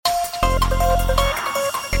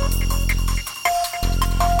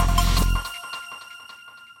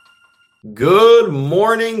Good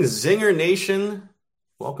morning, Zinger Nation.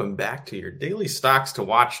 Welcome back to your daily stocks to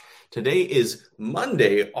watch. Today is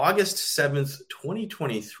Monday, August 7th,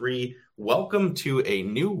 2023. Welcome to a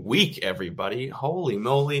new week, everybody. Holy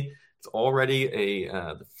moly, it's already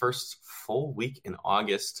the first full week in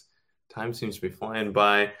August. Time seems to be flying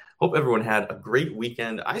by. Hope everyone had a great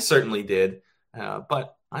weekend. I certainly did,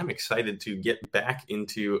 but I'm excited to get back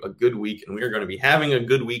into a good week, and we are going to be having a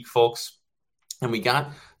good week, folks. And we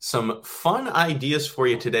got some fun ideas for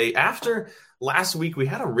you today. After last week, we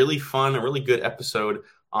had a really good episode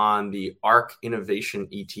on the ARK Innovation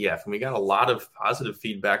ETF. And we got a lot of positive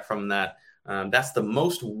feedback from that. That's the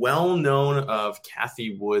most well-known of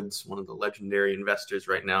Cathie Wood's, one of the legendary investors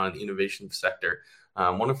right now in the innovation sector.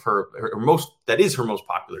 One of her most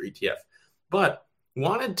popular ETF. But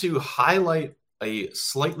wanted to highlight a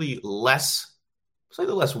slightly less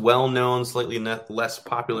well-known, slightly less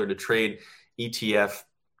popular to trade ETF,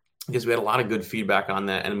 because we had a lot of good feedback on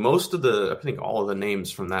that. And I think all of the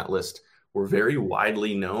names from that list were very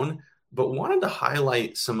widely known, but wanted to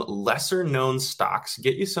highlight some lesser known stocks,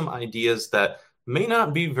 get you some ideas that may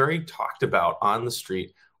not be very talked about on the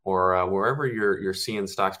street or wherever you're seeing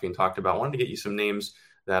stocks being talked about. Wanted to get you some names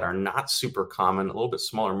that are not super common, a little bit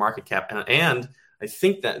smaller market cap. And I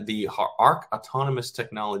think that the ARK Autonomous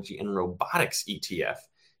Technology and Robotics ETF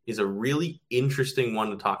is a really interesting one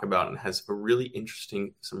to talk about and has some really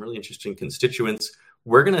interesting constituents.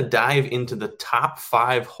 We're going to dive into the top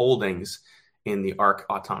 5 holdings in the ARK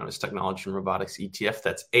Autonomous Technology and Robotics ETF.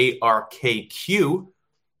 That's ARKQ.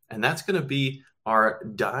 And that's going to be our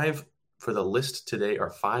dive for the list today. Our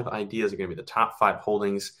 5 ideas are going to be the top 5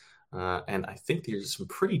 holdings. And I think there's some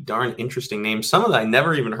pretty darn interesting names. Some of that I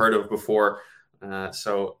never even heard of before.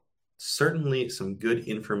 So certainly some good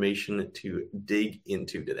information to dig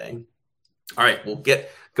into today. All right, we'll get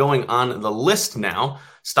going on the list now.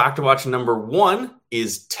 Stock to watch number 1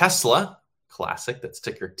 is Tesla, classic. That's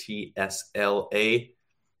ticker TSLA.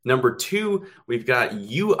 Number 2, we've got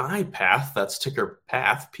UiPath. That's ticker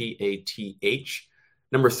PATH, PATH.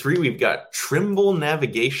 Number 3, we've got Trimble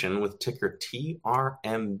Navigation with ticker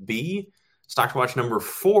TRMB. Stock to watch number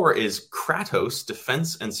 4 is Kratos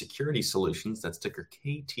Defense and Security Solutions. That's ticker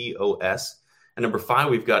KTOS. And number 5,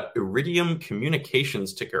 we've got Iridium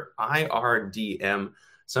Communications, ticker IRDM.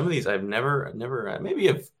 Some of these I've never, maybe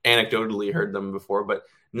have anecdotally heard them before, but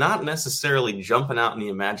not necessarily jumping out in the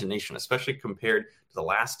imagination, especially compared to the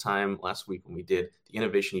last week when we did the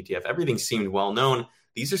Innovation ETF. Everything seemed well known.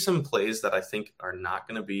 These are some plays that I think are not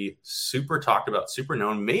going to be super talked about, super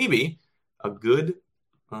known. Maybe a good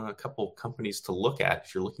a couple companies to look at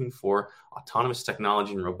if you're looking for autonomous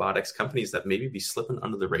technology and robotics, companies that maybe be slipping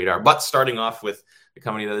under the radar. But starting off with the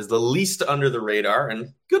company that is the least under the radar.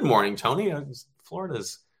 And good morning, Tony.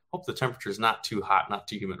 Florida's, hope the temperature is not too hot, not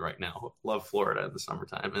too humid right now. Love Florida in the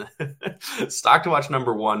summertime. Stock to watch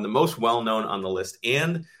number 1, the most well-known on the list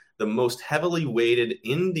and the most heavily weighted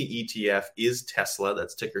in the ETF is Tesla.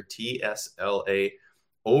 That's ticker TSLA,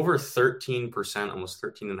 over 13%, almost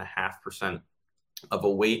 13.5%. of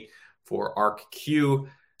a weight for ARKQ.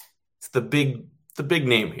 It's the big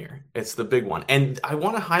name here. It's the big one. And I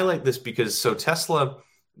want to highlight this because Tesla,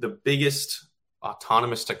 the biggest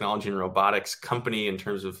autonomous technology and robotics company in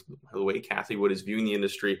terms of the way Cathie Wood is viewing the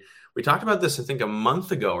industry. We talked about this, I think, a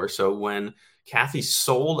month ago or so when Cathie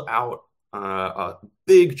sold out a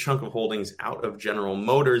big chunk of holdings out of General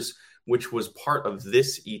Motors, which was part of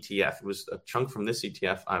this ETF. It was a chunk from this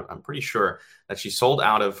ETF. I'm pretty sure that she sold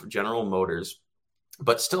out of General Motors,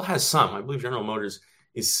 but still has some. I believe General Motors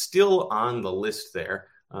is still on the list there.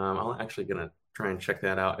 I'm actually going to try and check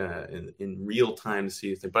that out in real time to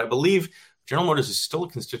see. But I believe General Motors is still a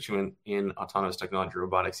constituent in autonomous technology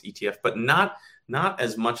robotics ETF, but not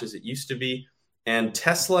as much as it used to be. And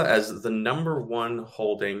Tesla as the number 1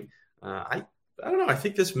 holding, I don't know. I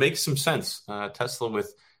think this makes some sense. Tesla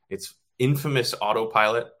with its infamous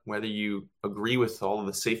autopilot, whether you agree with all of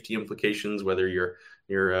the safety implications, whether you're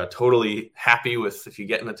totally happy with if you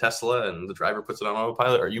get in a Tesla and the driver puts it on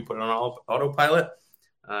autopilot or you put it on autopilot.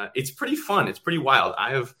 It's pretty fun. It's pretty wild.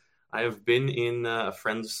 I have been in a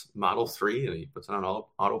friend's Model 3 and he puts it on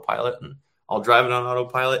autopilot and I'll drive it on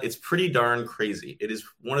autopilot. It's pretty darn crazy. It is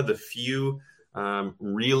one of the few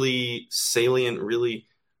really salient, really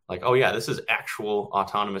like, oh yeah, this is actual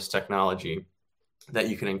autonomous technology that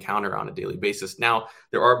you can encounter on a daily basis. Now,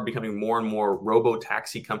 there are becoming more and more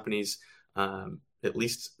robo-taxi companies. At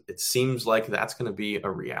least it seems like that's going to be a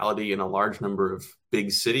reality in a large number of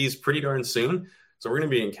big cities pretty darn soon. So we're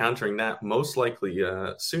going to be encountering that most likely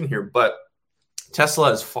soon here. But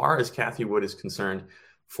Tesla, as far as Cathie Wood is concerned,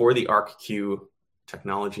 for the ARKQ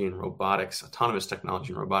technology and robotics, autonomous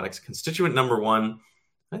technology and robotics. Constituent number one,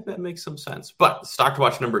 I think that makes some sense. But stock to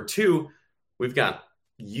watch number two, we've got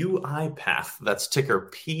UiPath. That's ticker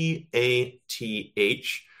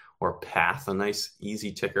PATH, or PATH, a nice,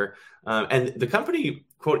 easy ticker. And the company,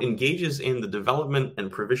 quote, engages in the development and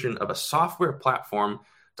provision of a software platform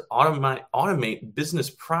to automate business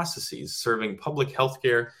processes serving public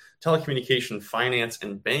healthcare, telecommunication, finance,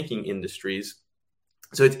 and banking industries.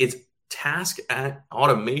 So it's task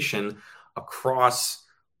automation across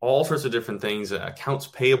all sorts of different things: accounts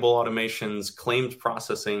payable automations, claims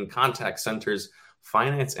processing, contact centers,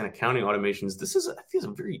 finance and accounting automations. This is, I think,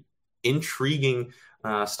 a very intriguing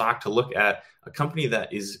stock to look at. A company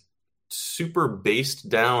that is super based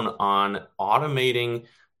down on automating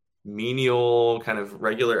menial, kind of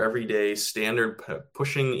regular, everyday, standard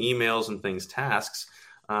pushing emails and things, tasks.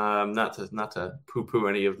 Not to poo-poo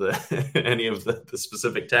any of the the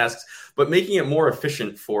specific tasks, but making it more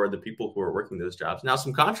efficient for the people who are working those jobs. Now,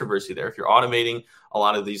 some controversy there. If you're automating a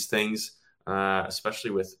lot of these things,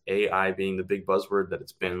 especially with AI being the big buzzword that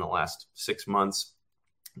it's been in the last 6 months,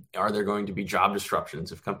 are there going to be job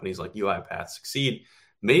disruptions if companies like UiPath succeed?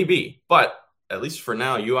 Maybe, but at least for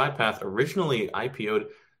now, UiPath originally IPO'd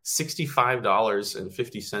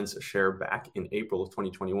 $65.50 a share back in April of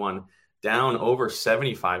 2021, down over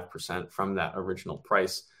 75% from that original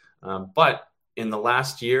price. But in the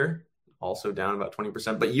last year, also down about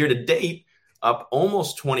 20%, but year to date, up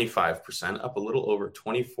almost 25%, up a little over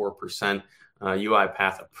 24%.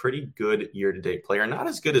 UiPath, a pretty good year-to-date player. Not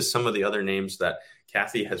as good as some of the other names that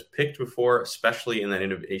Cathie has picked before, especially in that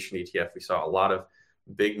innovation ETF. We saw a lot of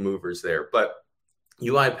big movers there. But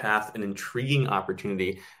UiPath, an intriguing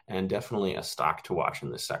opportunity and definitely a stock to watch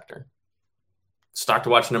in this sector. Stock to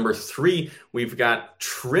watch number three, we've got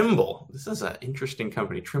Trimble. This is an interesting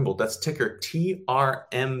company, Trimble. That's ticker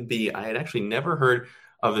TRMB. I had actually never heard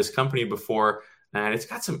of this company before, and it's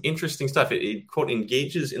got some interesting stuff. It quote,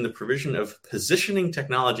 engages in the provision of positioning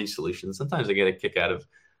technology solutions. Sometimes I get a kick out of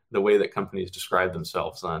the way that companies describe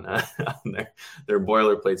themselves on their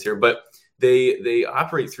boilerplates here, but they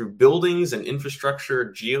operate through buildings and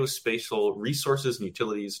infrastructure, geospatial resources and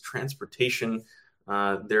utilities, transportation.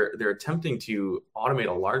 They're attempting to automate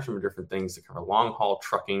a large number of different things that cover long haul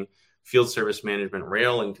trucking, field service management,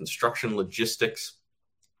 rail and construction logistics.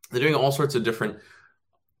 They're doing all sorts of different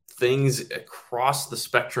things across the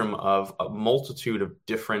spectrum of a multitude of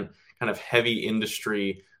different kind of heavy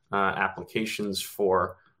industry applications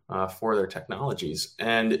for their technologies,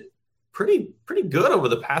 and pretty good over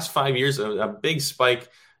the past 5 years. A big spike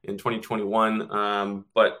in 2021,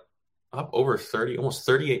 but up over 30, almost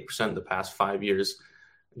 38% the past 5 years.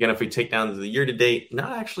 Again, if we take down the year to date,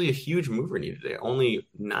 not actually a huge mover year to date, only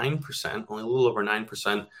 9%, only a little over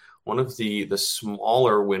 9%. One of the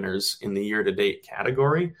smaller winners in the year to date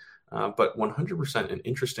category, but 100% an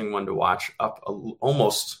interesting one to watch. Up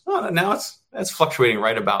almost, now that's fluctuating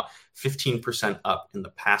right about 15% up in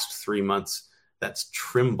the past 3 months. That's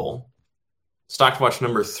Trimble. Stock to watch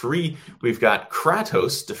number three, we've got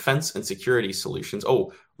Kratos, Defense and Security Solutions.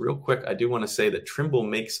 Oh, real quick, I do want to say that Trimble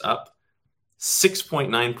makes up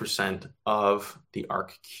 6.9% of the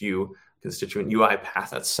ARKQ constituent.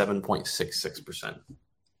 UiPath at 7.66%.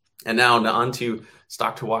 And now on to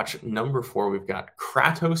stock to watch number four, we've got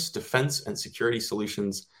Kratos, Defense and Security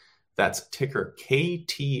Solutions. That's ticker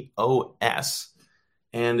KTOS.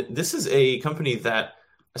 And this is a company that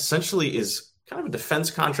essentially is kind of a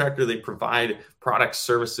defense contractor. They provide products,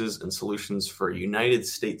 services, and solutions for United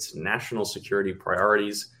States national security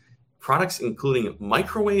priorities. Products including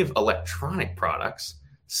microwave electronic products,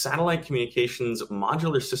 satellite communications,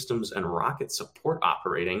 modular systems, and rocket support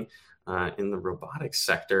operating in the robotics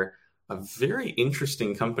sector. A very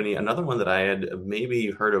interesting company. Another one that I had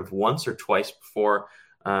maybe heard of once or twice before.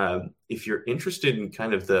 If you're interested in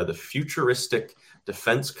kind of the futuristic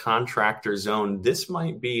defense contractor zone, this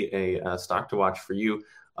might be a stock to watch for you.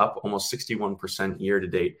 Up almost 61% year to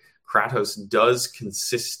date. Kratos does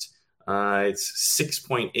consist, it's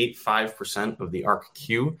 6.85% of the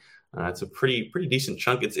ARKQ. It's a pretty decent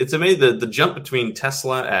chunk. It's amazing the jump between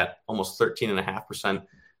Tesla at almost 13.5%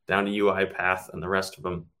 down to UiPath, and the rest of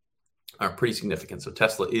them are pretty significant. So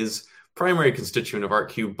Tesla is primary constituent of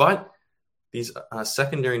ARKQ, but these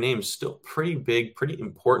secondary names still pretty big, pretty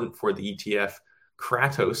important for the ETF.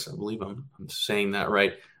 Kratos, I believe I'm saying that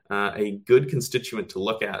right, a good constituent to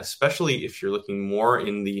look at, especially if you're looking more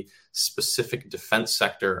in the specific defense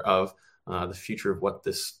sector of the future of what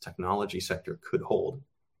this technology sector could hold.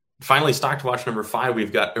 Finally, stock to watch number five,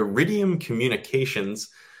 we've got Iridium Communications.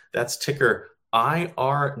 That's ticker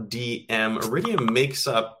IRDM. Iridium makes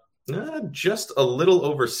up Just a little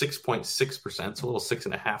over 6.6%, so a little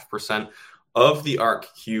 6.5% of the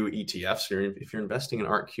ARKQ ETF. So if you're investing in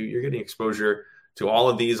ARKQ, you're getting exposure to all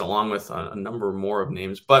of these along with a number more of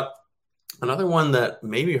names. But another one that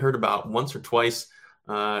maybe you heard about once or twice,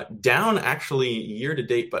 down actually year to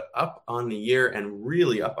date, but up on the year and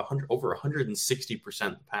really up over 160%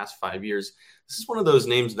 the past 5 years. This is one of those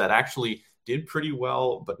names that actually did pretty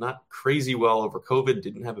well, but not crazy well over COVID,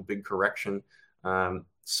 didn't have a big correction.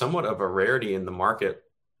 Somewhat of a rarity in the market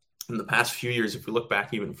in the past few years. If we look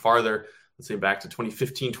back even farther, let's say back to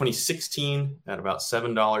 2015, 2016, at about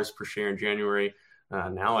 $7 per share in January,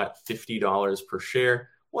 now at $50 per share,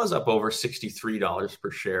 was up over $63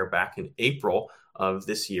 per share back in April of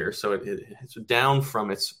this year. So it's down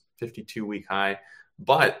from its 52-week high,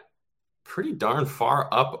 but pretty darn far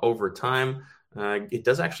up over time. It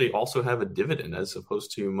does actually also have a dividend as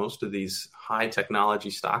opposed to most of these high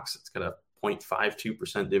technology stocks. It's got a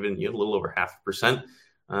 0.52% dividend yield, a little over 0.5%.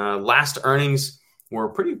 Last earnings were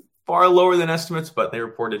pretty far lower than estimates, but they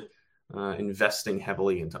reported investing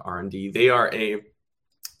heavily into R&D. They are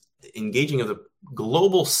engaging of the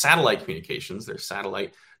global satellite communications. Their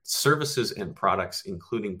satellite services and products,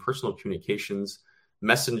 including personal communications,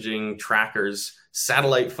 messaging, trackers,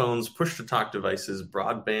 satellite phones, push-to-talk devices,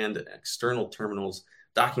 broadband, external terminals,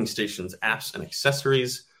 docking stations, apps, and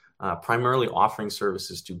accessories, primarily offering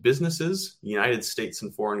services to businesses, United States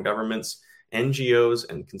and foreign governments, NGOs,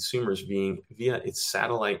 and consumers via its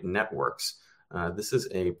satellite networks. This is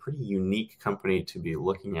a pretty unique company to be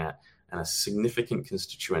looking at and a significant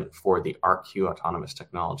constituent for the ARKQ Autonomous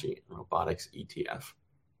Technology and Robotics ETF.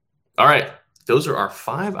 All right, those are our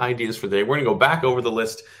 5 ideas for today. We're going to go back over the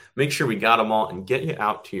list, make sure we got them all, and get you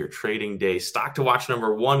out to your trading day. Stock to watch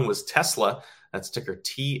number 1 was Tesla. That's ticker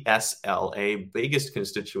TSLA, biggest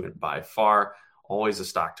constituent by far, always a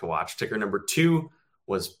stock to watch. Ticker number 2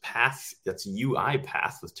 was Path, that's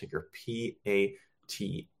UiPath with ticker PATH.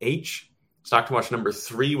 Stock to watch number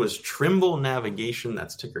 3 was Trimble Navigation,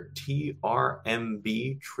 that's ticker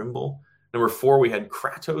TRMB, Trimble. Number 4, we had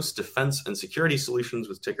Kratos Defense and Security Solutions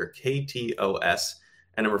with ticker KTOS.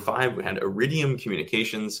 And number 5, we had Iridium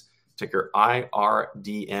Communications, ticker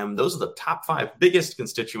IRDM. Those are the top 5 biggest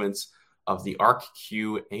constituents of the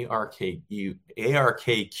ARKQ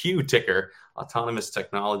ticker, Autonomous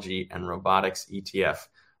Technology and Robotics ETF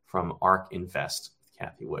from ARK Invest.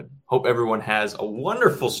 Cathie Wood. Hope everyone has a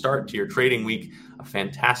wonderful start to your trading week, a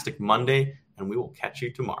fantastic Monday, and we will catch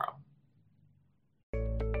you tomorrow.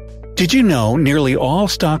 Did you know nearly all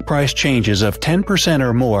stock price changes of 10%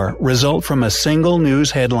 or more result from a single news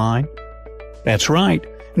headline? That's right.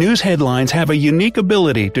 News headlines have a unique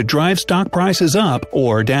ability to drive stock prices up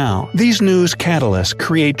or down. These news catalysts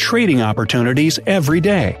create trading opportunities every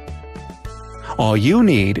day. All you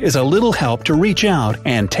need is a little help to reach out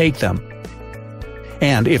and take them.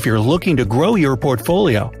 And if you're looking to grow your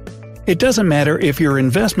portfolio, it doesn't matter if your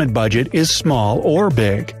investment budget is small or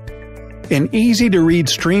big. An easy-to-read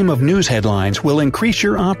stream of news headlines will increase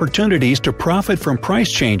your opportunities to profit from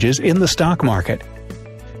price changes in the stock market,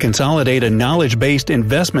 consolidate a knowledge-based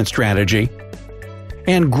investment strategy,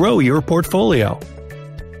 and grow your portfolio.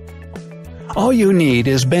 All you need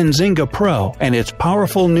is Benzinga Pro and its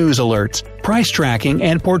powerful news alerts, price tracking,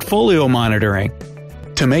 and portfolio monitoring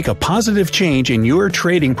to make a positive change in your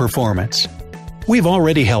trading performance. We've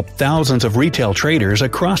already helped thousands of retail traders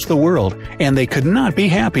across the world, and they could not be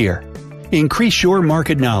happier. Increase your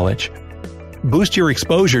market knowledge, boost your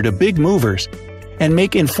exposure to big movers, and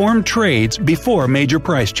make informed trades before major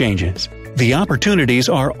price changes. The opportunities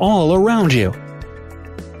are all around you.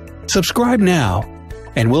 Subscribe now,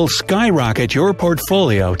 and we'll skyrocket your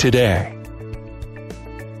portfolio today.